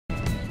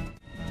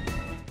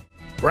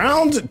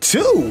Round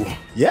 2.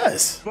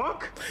 Yes.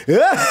 Fuck.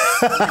 Yeah.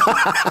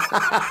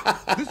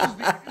 This is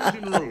the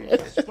engine room.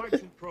 Spike's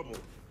in trouble.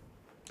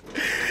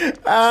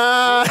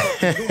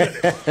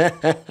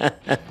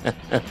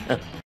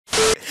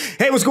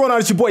 Hey, what's going on?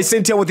 It's your boy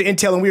Syntell with the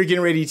Intel, and we are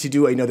getting ready to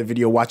do another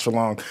video watch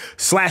along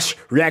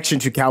 / reaction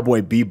to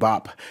Cowboy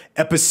Bebop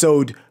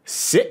episode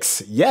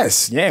 6.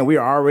 Yes, yeah, we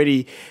are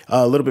already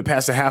a little bit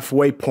past the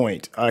halfway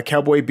point.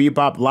 Cowboy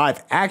Bebop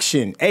live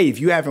action. Hey, if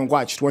you haven't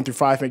watched 1 through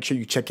 5, make sure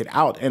you check it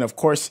out, and of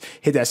course,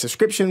 hit that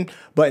subscription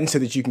button so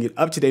that you can get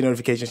up-to-date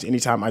notifications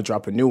anytime I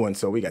drop a new one.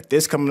 So we got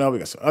this coming up, we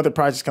got some other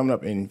projects coming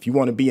up, and if you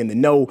want to be in the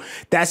know,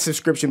 that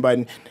subscription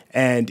button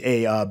and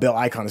a bell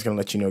icon is going to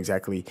let you know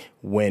exactly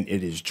when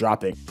it is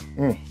dropping.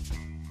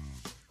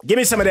 Give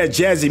me some of that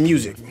jazzy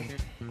music.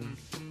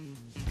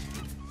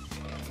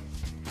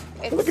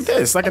 Look at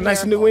this, like a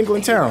nice New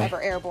England town.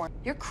 Airborne.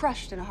 You're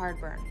crushed in a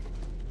hard burn.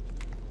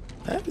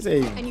 That is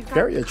a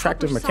very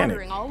attractive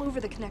mechanic. All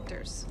over the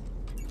connectors.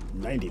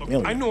 90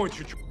 million. I know what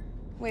you're.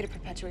 Way to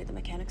perpetuate the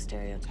mechanic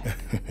stereotype.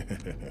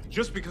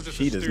 Just because it's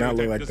she does not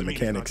look like the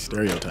mechanic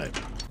stereotype.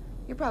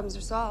 Your problems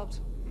are solved.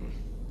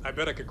 I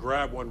bet I could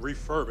grab one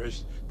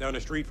refurbished down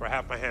the street for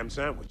half my ham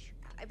sandwich.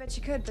 I bet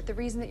you could, but the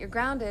reason that you're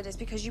grounded is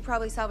because you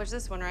probably salvaged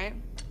this one, right?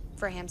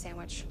 For a ham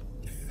sandwich.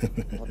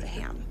 Well, the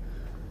ham.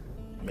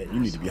 Man, you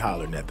need to be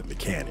hollering at the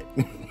mechanic.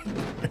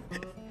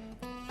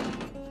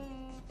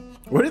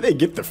 Where did they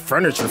get the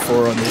furniture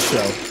for on this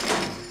show?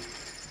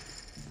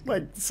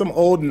 Like some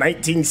old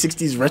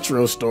 1960s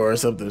retro store or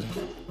something.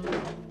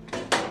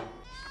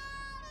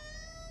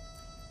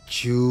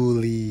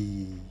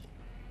 Julie.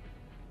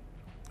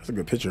 That's a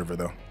good picture of her,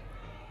 though.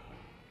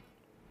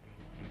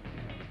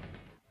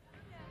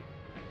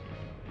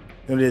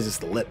 What it is, it's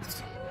the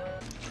lips.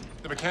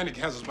 The mechanic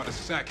has us by the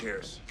sack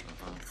hairs.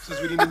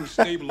 Says we need a new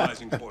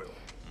stabilizing coil,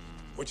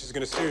 which is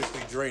going to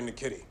seriously drain the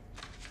kitty.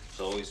 It's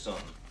always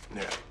something.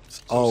 Yeah.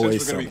 It's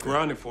always since we're going to be something.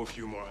 grounded for a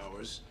few more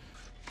hours.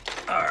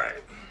 All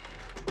right.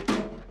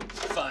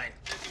 Fine.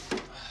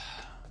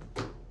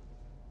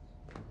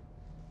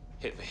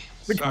 Hit me.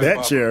 Look at Sorry, that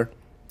Bob. chair.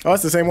 Oh,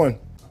 it's the same one.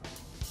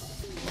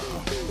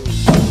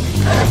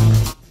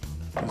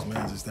 Whose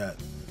man's is that?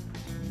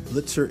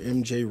 Blitzer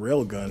MJ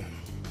railgun.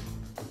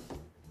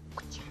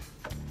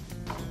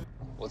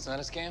 What's not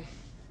a scam?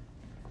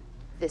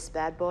 This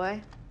bad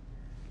boy?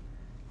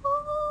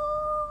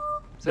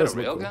 Is that Does a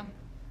look railgun? cool.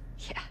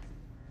 Yeah.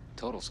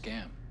 Total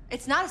scam.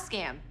 It's not a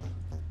scam.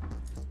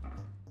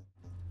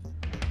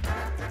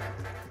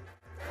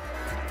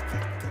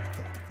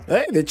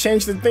 Hey, they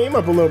changed the theme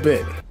up a little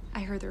bit. I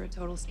heard they're a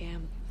total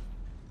scam.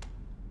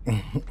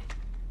 Why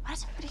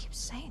does everybody keep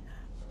saying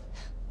that?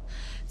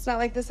 It's not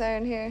like this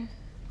iron here.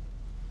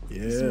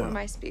 It's more Yeah.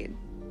 my speed.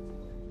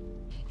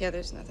 Yeah,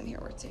 there's nothing here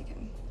worth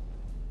taking.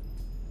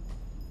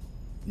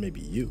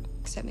 Maybe you.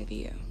 Except maybe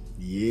you.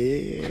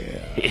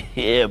 Yeah.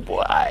 Yeah,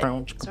 boy.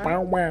 Sorry?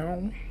 Wow,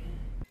 wow.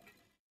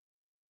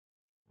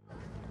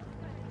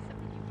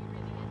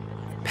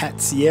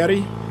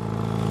 Pazzieri.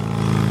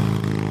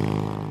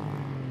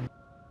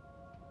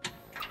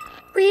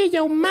 Read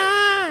your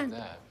mind.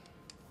 That.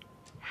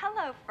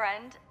 Hello,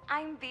 friend.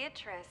 I'm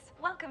Beatrice.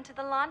 Welcome to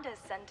the Londes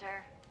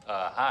Center.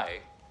 Hi.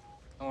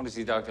 I want to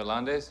see Dr.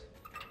 Landes.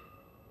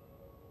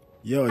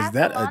 Yo, is At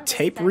that the a Londes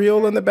tape Center,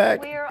 reel in the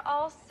back? We're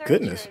all searchers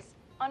Goodness.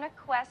 on a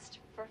quest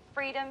for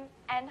freedom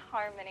and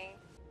harmony.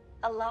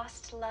 A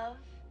lost love.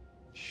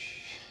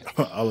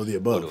 All of the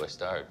Where do above. I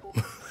start?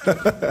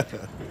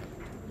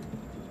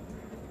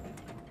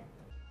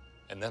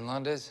 And then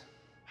Landes?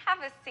 Have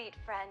a seat,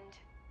 friend.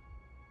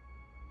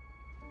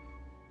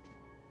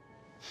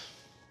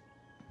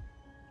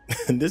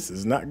 And this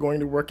is not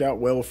going to work out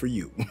well for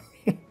you.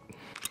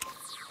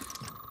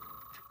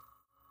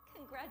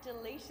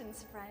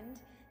 Congratulations, friend.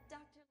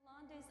 Dr.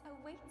 Landes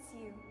awaits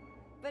you.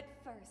 But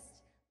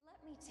first,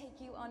 let me take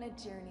you on a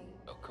journey.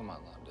 Oh, come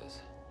on, Landes.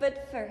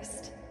 But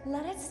first,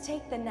 let us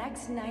take the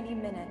next 90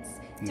 minutes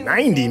to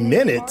 90 examine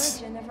minutes?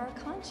 the origin of our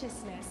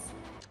consciousness.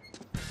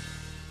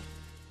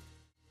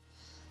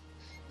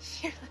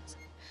 Fearless.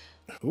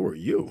 Who are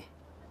you?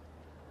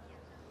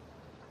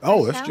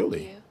 Oh, that's Found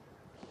Julie. you.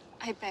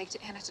 I begged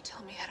Anna to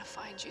tell me how to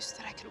find you so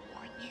that I could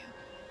warn you.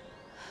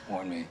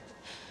 Warn me.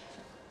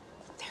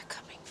 They're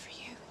coming for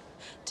you.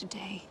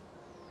 Today.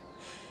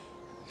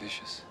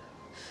 Vicious.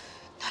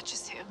 Not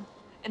just him.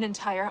 An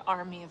entire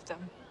army of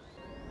them.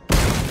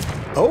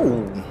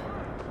 Oh.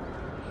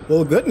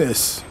 Well,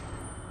 goodness.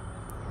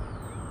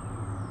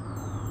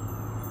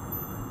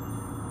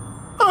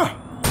 Huh.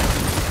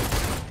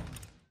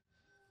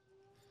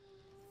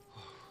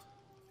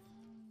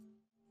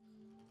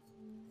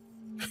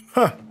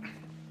 Huh.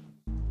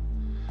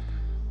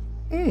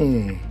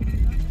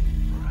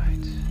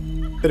 Right.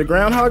 Bit of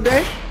Groundhog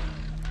Day?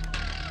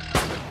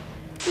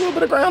 A little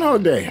bit of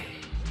Groundhog Day.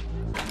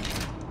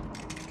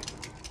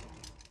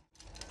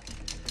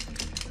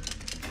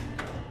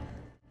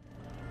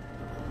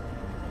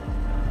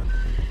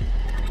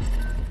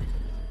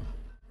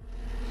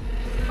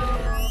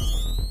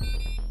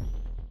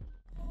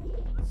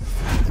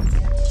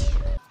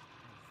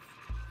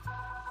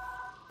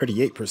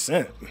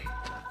 38%.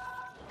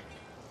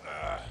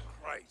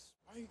 Right,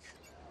 Spike.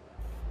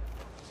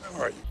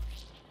 How are you?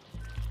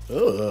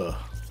 Ugh.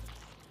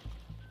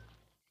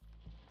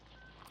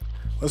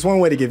 That's one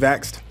way to get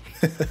vaxxed.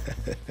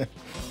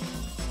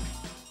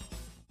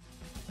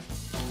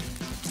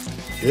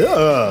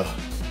 Yeah.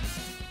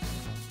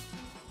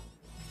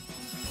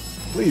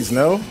 Please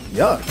no.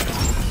 Yuck.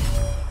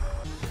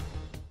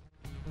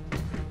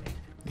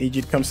 Need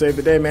you to come save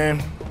the day,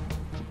 man.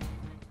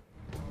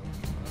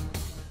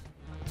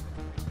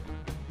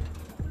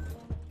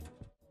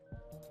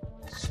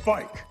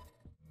 Spike.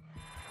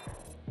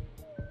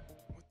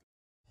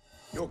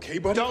 You okay,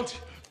 buddy? Don't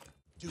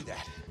do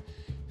that.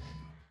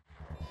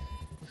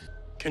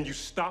 Can you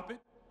stop it?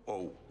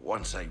 Oh,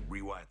 once I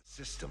rewire the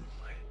system,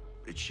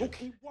 it should.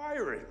 Okay,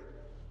 wiring.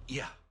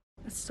 Yeah.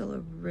 That's still a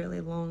really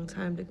long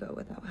time to go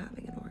without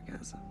having an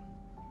orgasm.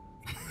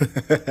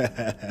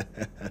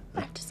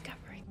 I'm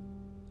discovering.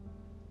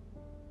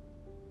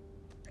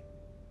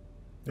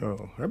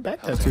 Oh, her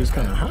back tattoo is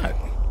kind of hot.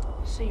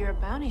 So you're a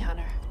bounty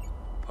hunter.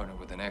 Partner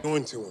with an ex.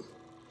 Going to him.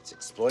 It's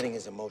exploiting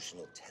his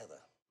emotional tether,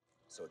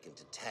 so it can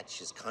detach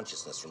his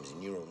consciousness from his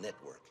neural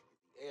network.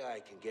 If the AI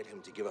can get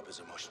him to give up his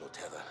emotional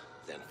tether,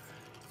 then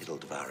it'll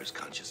devour his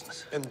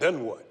consciousness. And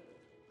then what?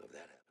 If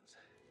that happens,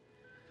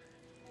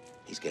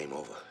 he's game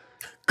over.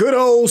 Good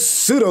old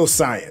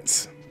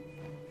pseudoscience.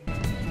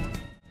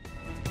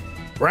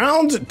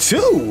 Round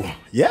 2.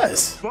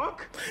 Yes.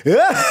 Fuck?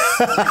 Yeah.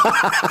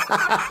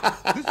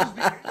 This is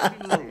the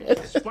action room.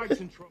 Spike's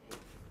in trouble.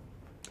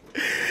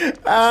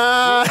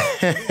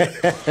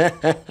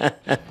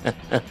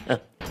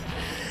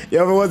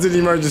 Yo, if it wasn't an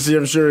emergency,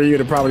 I'm sure you would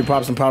have probably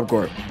popped some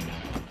popcorn.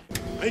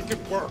 Make it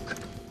work.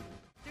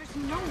 There's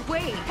no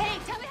way. Hey,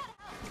 tell me how to help.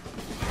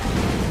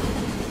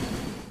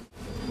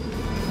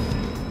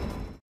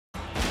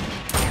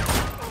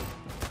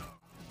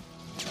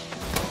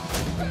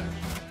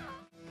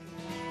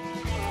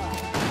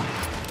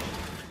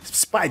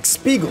 Spike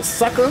Spiegel,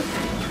 sucker.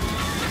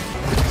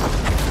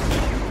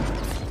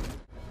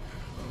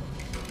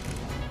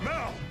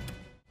 Mel!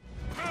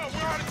 Mel,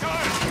 we're out of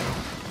time!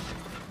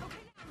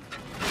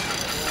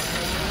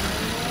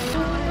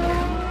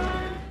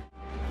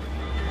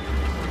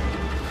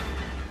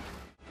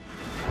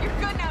 You're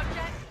good now,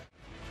 Jen.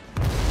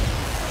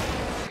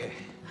 Okay.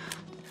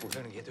 We're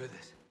gonna get through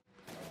this.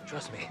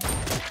 Trust me.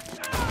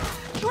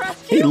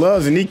 Trust He you.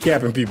 loves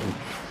kneecapping people.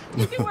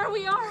 Look at where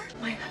we are.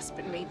 My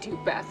husband may do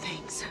bad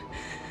things,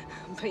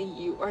 but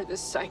you are the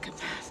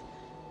psychopath.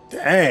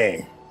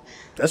 Dang.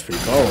 That's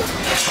pretty cold.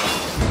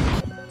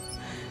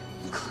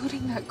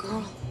 Including that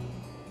girl.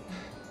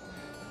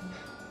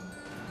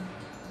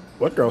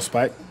 What girl,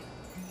 Spike?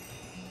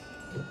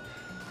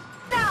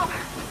 No.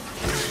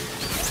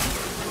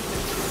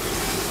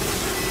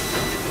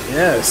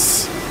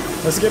 Yes.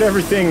 Let's get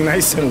everything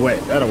nice and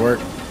wet. That'll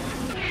work.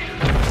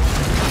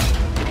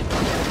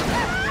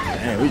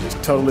 Man, we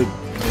just totally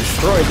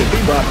destroyed the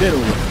Bebop,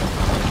 didn't we?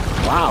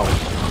 Wow.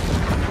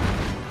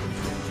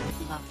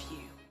 Love you.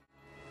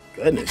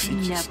 Goodness, she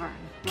just Never.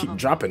 keep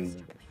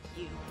dropping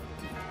You.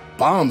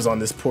 bombs on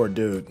this poor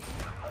dude.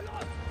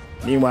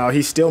 Meanwhile,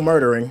 he's still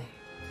murdering.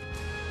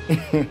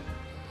 There's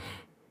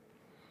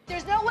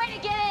no way to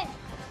get in.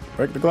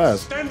 Break the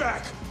glass. Stand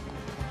back!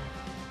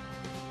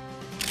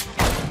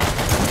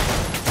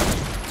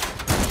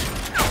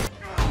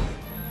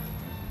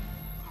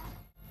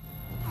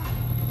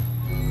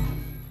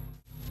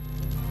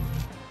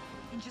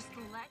 And just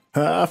let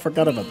I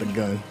forgot about the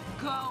gun.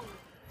 go.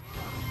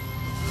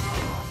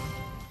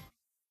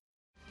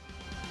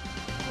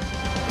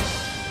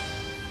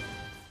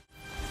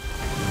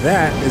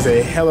 That is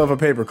a hell of a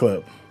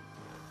paperclip.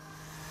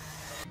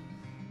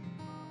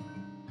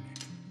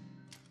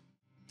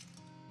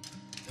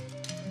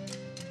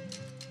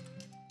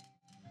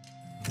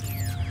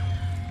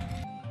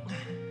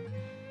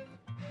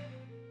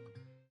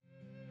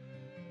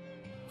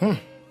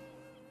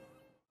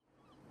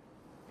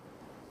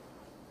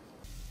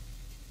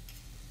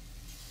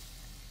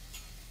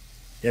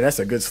 Yeah, that's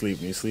a good sleep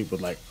when you sleep with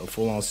like a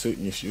full-on suit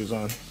and your shoes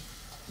on.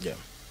 Yeah.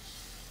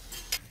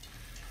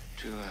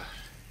 Too loud.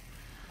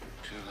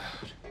 Too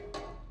loud.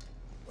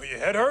 Well, your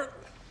head hurt?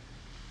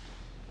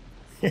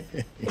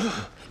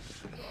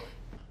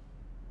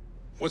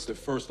 What's the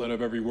first letter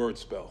of every word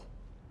spell?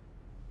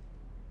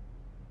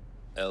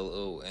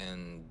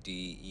 Londes.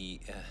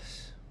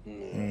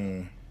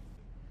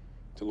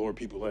 To lure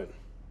people in.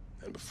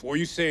 And before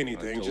you say I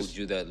anything, told just...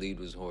 you that lead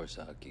was horse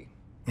hockey.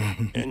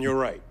 And you're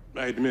right.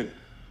 I admit it.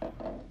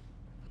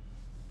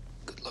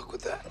 Good luck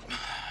with that.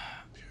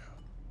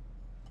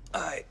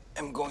 I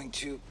am going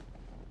to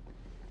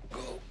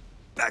go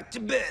back to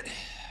bed.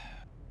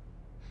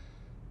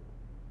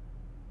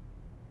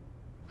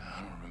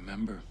 I don't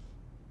remember.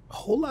 A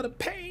whole lot of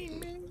pain,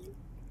 man.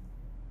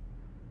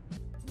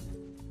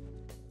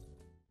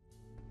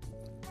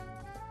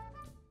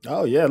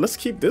 Oh yeah, let's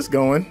keep this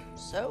going.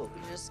 So,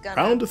 you just gonna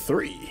Round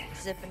 3.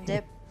 zip and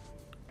dip.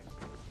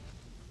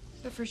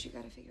 But first you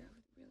gotta figure out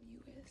who the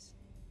real you is.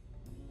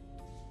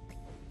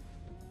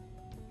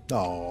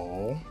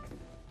 Oh.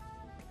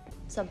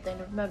 Something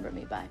to remember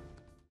me by.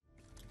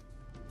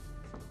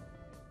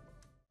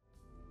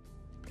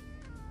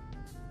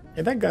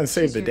 And that gun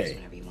saved the day.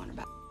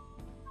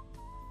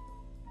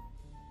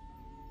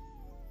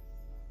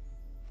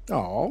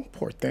 Oh,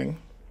 poor thing.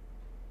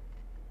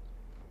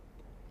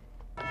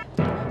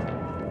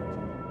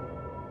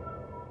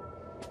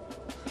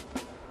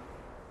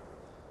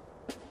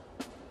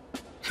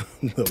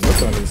 The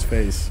look on his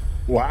face.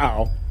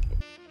 Wow.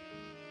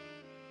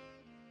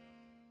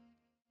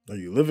 Are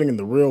you living in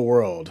the real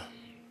world?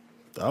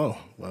 Oh,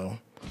 well,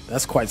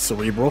 that's quite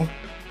cerebral.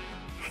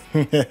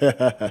 All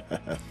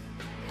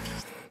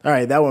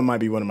right, that one might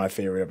be one of my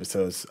favorite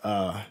episodes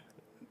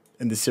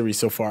in the series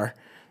so far,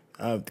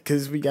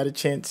 because we got a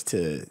chance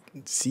to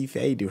see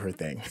Faye do her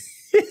thing.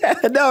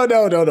 No.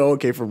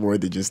 Okay, for more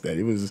than just that,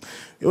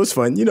 it was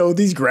fun. You know,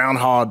 these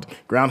Groundhog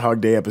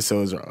Day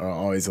episodes are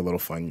always a little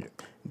fun.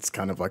 It's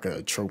kind of like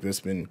a trope that's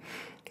been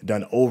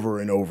done over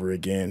and over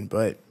again,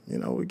 but you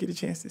know, we get a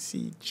chance to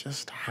see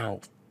just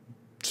how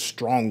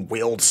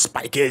strong-willed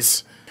Spike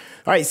is.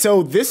 All right,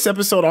 so this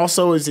episode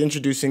also is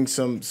introducing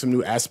some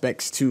new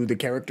aspects to the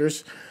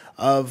characters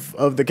of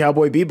the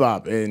Cowboy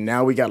Bebop, and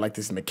now we got like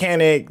this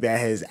mechanic that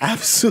has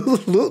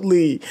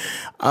absolutely,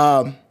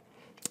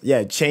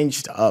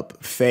 changed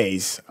up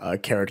Faye's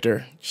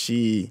character.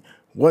 She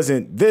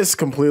wasn't this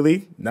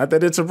completely. Not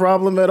that it's a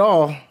problem at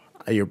all.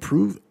 I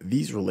approve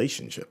these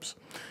relationships.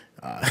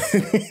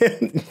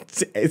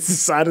 It's a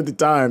sign of the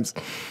times.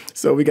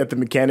 So we got the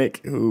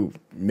mechanic who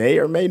may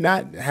or may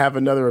not have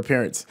another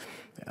appearance.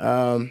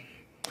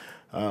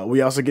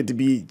 We also get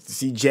to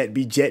see Jet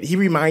be Jet. He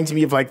reminds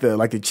me of like the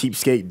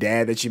cheapskate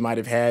dad that you might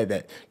have had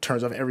that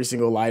turns off every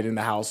single light in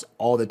the house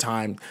all the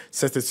time,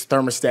 sets this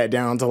thermostat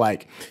down to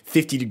like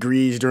 50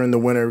 degrees during the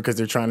winter because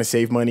they're trying to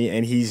save money,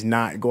 and he's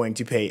not going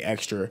to pay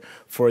extra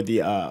for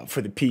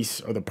the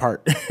piece or the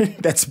part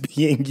that's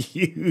being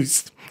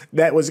used.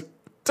 That was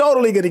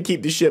totally going to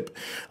keep the ship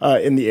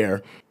in the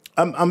air.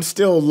 I'm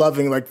still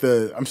loving all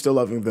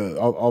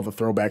the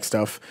throwback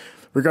stuff.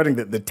 Regarding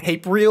the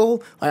tape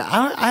reel,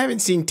 I haven't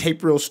seen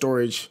tape reel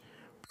storage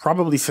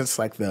probably since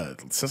like the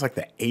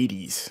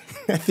 80s.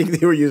 I think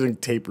they were using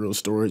tape reel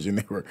storage and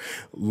they were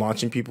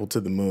launching people to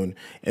the moon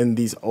in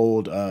these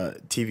old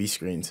TV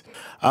screens.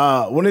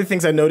 One of the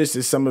things I noticed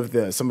is some of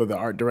the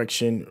art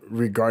direction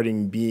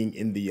regarding being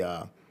in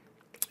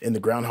the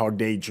Groundhog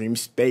Day dream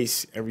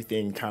space.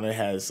 Everything kind of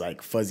has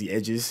like fuzzy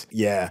edges.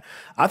 Yeah,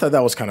 I thought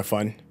that was kind of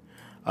fun.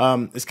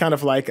 It's kind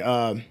of like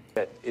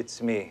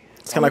it's me.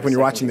 It's kind of like when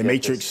you're watching The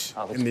Matrix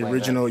in the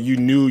original, you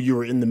knew you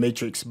were in The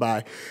Matrix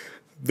by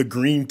the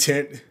green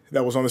tint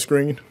that was on the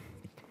screen.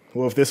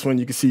 Well, if this one,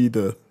 you can see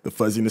the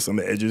fuzziness on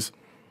the edges.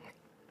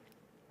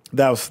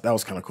 That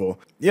was kind of cool.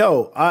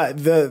 Yo,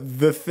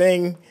 the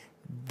thing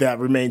that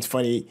remains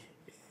funny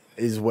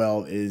as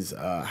well is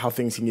how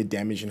things can get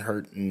damaged and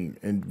hurt,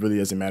 and really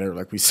doesn't matter.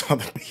 Like we saw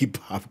the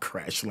Bebop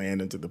crash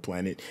land into the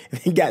planet and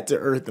he got to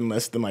Earth in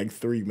less than like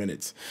 3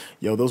 minutes.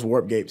 Yo, those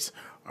warp gates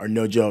are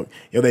no joke.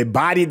 Yo, they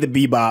bodied the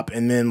Bebop,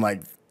 and then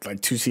like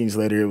 2 scenes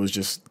later, it was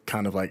just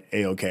kind of like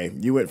A-okay.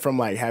 You went from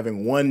like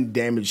having one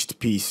damaged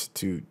piece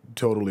to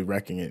totally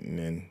wrecking it, and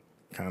then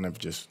kind of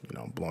just, you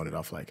know, blowing it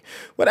off like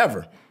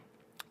whatever.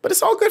 But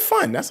it's all good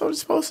fun. That's what it's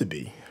supposed to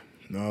be.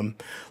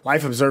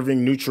 Life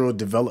observing neutral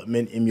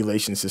development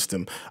emulation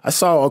system. I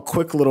saw a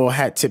quick little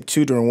hat tip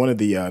too during one of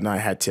the not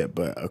a hat tip,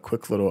 but a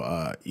quick little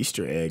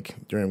Easter egg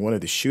during one of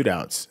the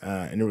shootouts,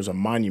 and there was a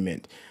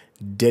monument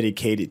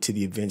dedicated to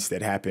the events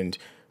that happened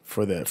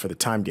for the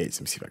time gates.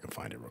 Let me see if I can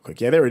find it real quick.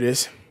 Yeah, there it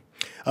is.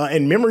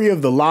 In memory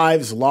of the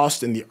lives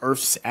lost in the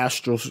Earth's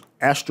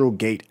astral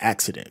gate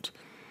accident,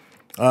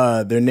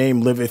 their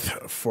name liveth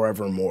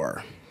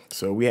forevermore.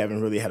 So we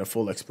haven't really had a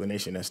full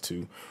explanation as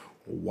to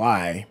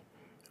why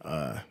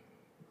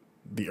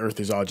the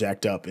Earth is all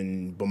jacked up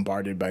and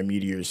bombarded by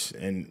meteors,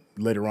 and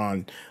later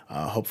on,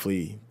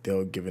 hopefully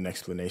they'll give an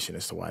explanation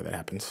as to why that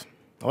happens.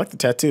 I like the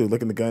tattoo.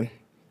 Look at the gun.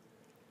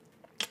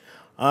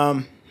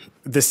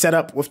 The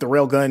setup with the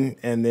railgun,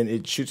 and then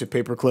it shoots a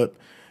paperclip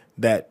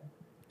that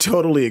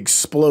totally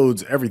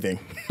explodes everything.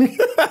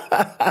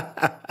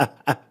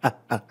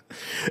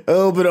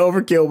 Oh, but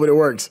overkill, but it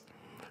works.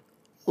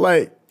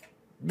 Like,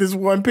 this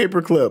one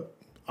paperclip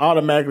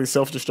automatically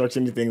self-destructs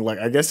anything. Like,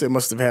 I guess it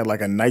must have had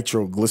like a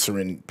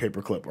nitroglycerin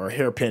paperclip or a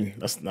hairpin.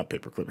 That's not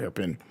paperclip,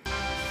 hairpin.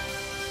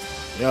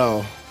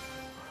 Yo.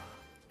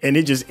 And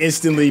it just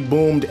instantly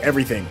boomed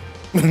everything.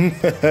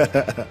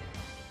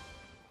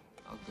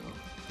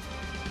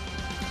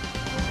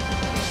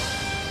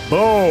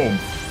 Boom.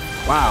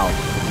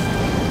 Wow.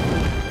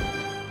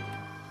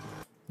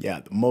 Yeah,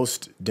 the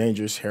most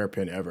dangerous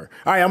hairpin ever.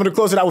 All right, I'm going to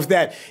close it out with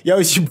that. Yo,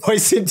 it's your boy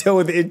Syntell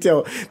with the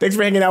Intel. Thanks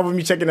for hanging out with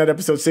me, checking out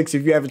episode 6.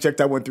 If you haven't checked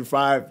out 1 through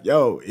 5,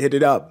 yo, hit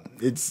it up.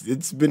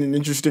 It's been an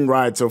interesting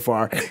ride so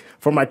far.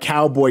 For my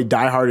cowboy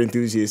diehard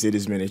enthusiasts, it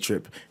has been a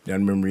trip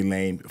down memory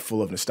lane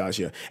full of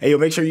nostalgia. Hey, yo,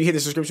 make sure you hit the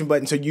subscription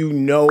button so you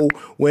know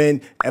when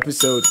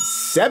episode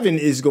 7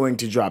 is going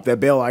to drop. That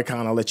bell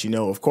icon, I'll let you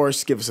know. Of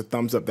course, give us a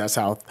thumbs up. That's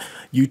how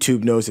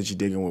YouTube knows that you're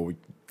digging what we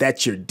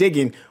that you're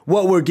digging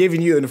what we're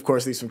giving you. And of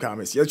course, leave some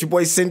comments. Yo, it's your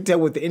boy Syntell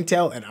with the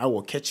Intel, and I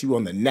will catch you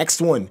on the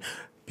next one.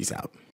 Peace out.